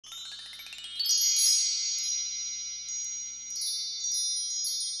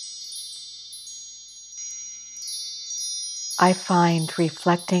I find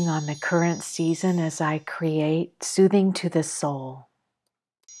reflecting on the current season as I create soothing to the soul.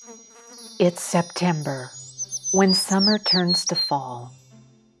 It's September, when summer turns to fall.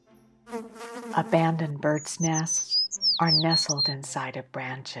 Abandoned birds' nests are nestled inside of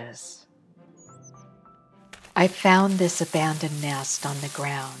branches. I found this abandoned nest on the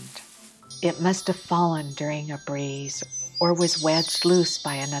ground. It must have fallen during a breeze or was wedged loose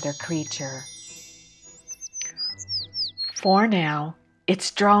by another creature. For now, it's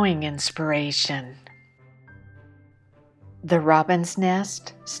drawing inspiration. The robin's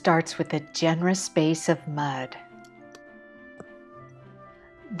nest starts with a generous space of mud.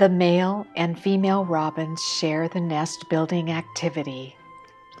 The male and female robins share the nest building activity.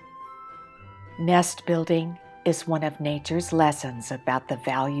 Nest building is one of nature's lessons about the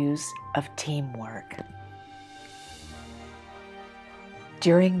values of teamwork.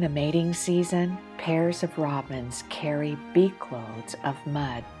 During the mating season, pairs of robins carry beak loads of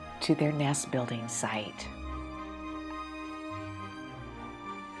mud to their nest building site.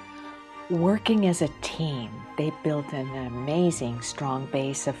 Working as a team, they build an amazing strong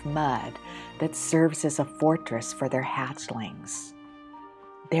base of mud that serves as a fortress for their hatchlings.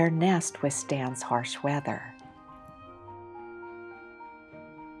 Their nest withstands harsh weather.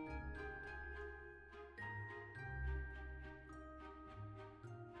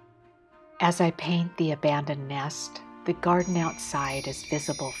 As I paint the abandoned nest, the garden outside is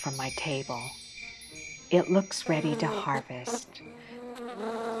visible from my table. It looks ready to harvest.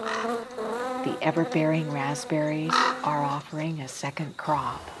 The everbearing raspberries are offering a second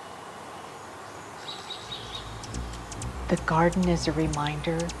crop. The garden is a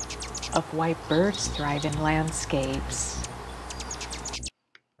reminder of why birds thrive in landscapes.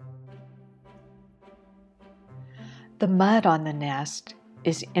 The mud on the nest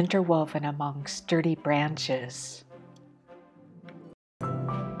is interwoven among sturdy branches.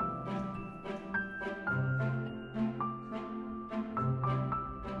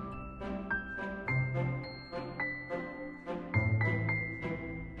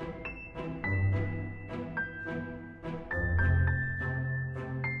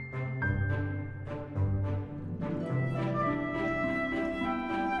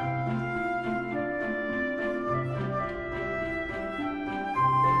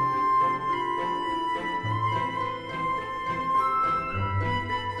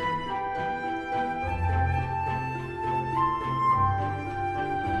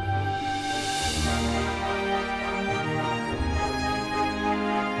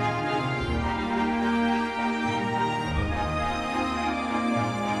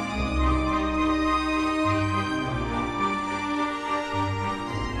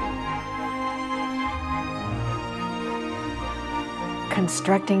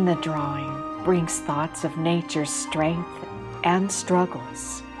 Constructing the drawing brings thoughts of nature's strength and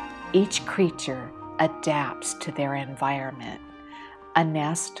struggles. Each creature adapts to their environment. A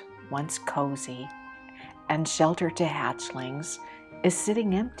nest, once cozy and shelter to hatchlings, is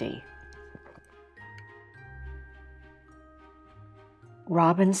sitting empty.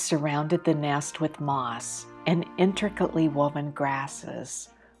 Robins surrounded the nest with moss and intricately woven grasses,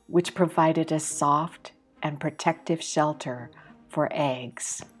 which provided a soft and protective shelter for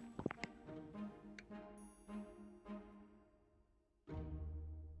eggs.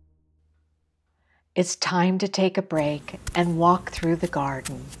 It's time to take a break and walk through the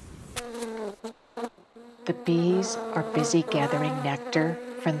garden. The bees are busy gathering nectar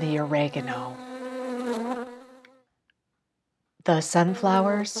from the oregano. The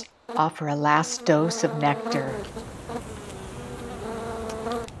sunflowers offer a last dose of nectar.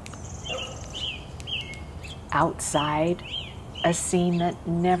 Outside, a scene that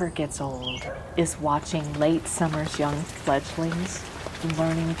never gets old is watching late summer's young fledglings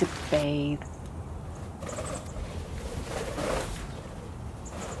learning to bathe.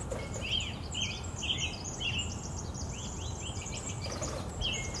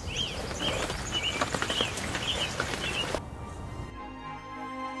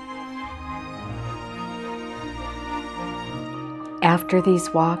 After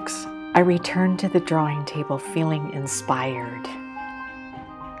these walks, I return to the drawing table feeling inspired.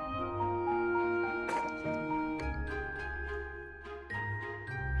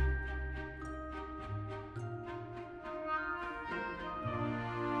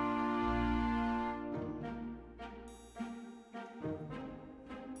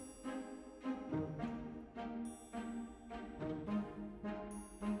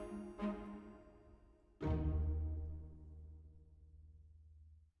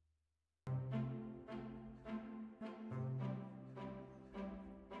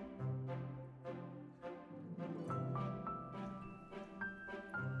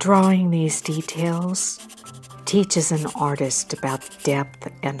 Drawing these details teaches an artist about depth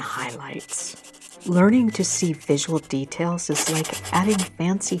and highlights. Learning to see visual details is like adding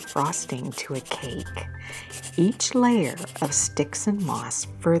fancy frosting to a cake. Each layer of sticks and moss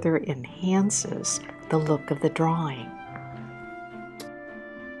further enhances the look of the drawing.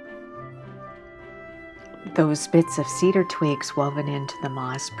 Those bits of cedar twigs woven into the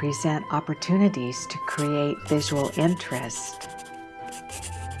moss present opportunities to create visual interest.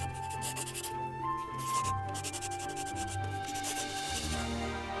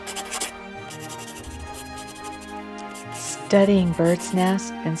 Studying birds'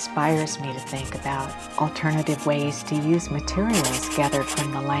 nests inspires me to think about alternative ways to use materials gathered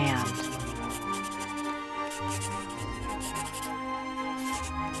from the land.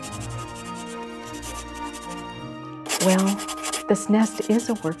 Well, this nest is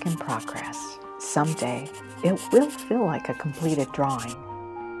a work in progress. Someday, it will feel like a completed drawing.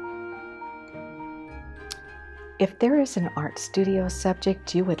 If there is an art studio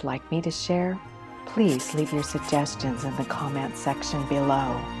subject you would like me to share, please leave your suggestions in the comment section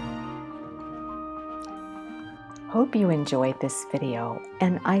below. Hope you enjoyed this video,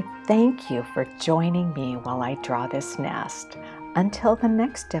 and I thank you for joining me while I draw this nest. Until the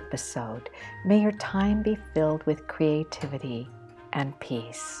next episode, may your time be filled with creativity and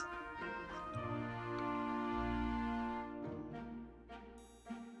peace.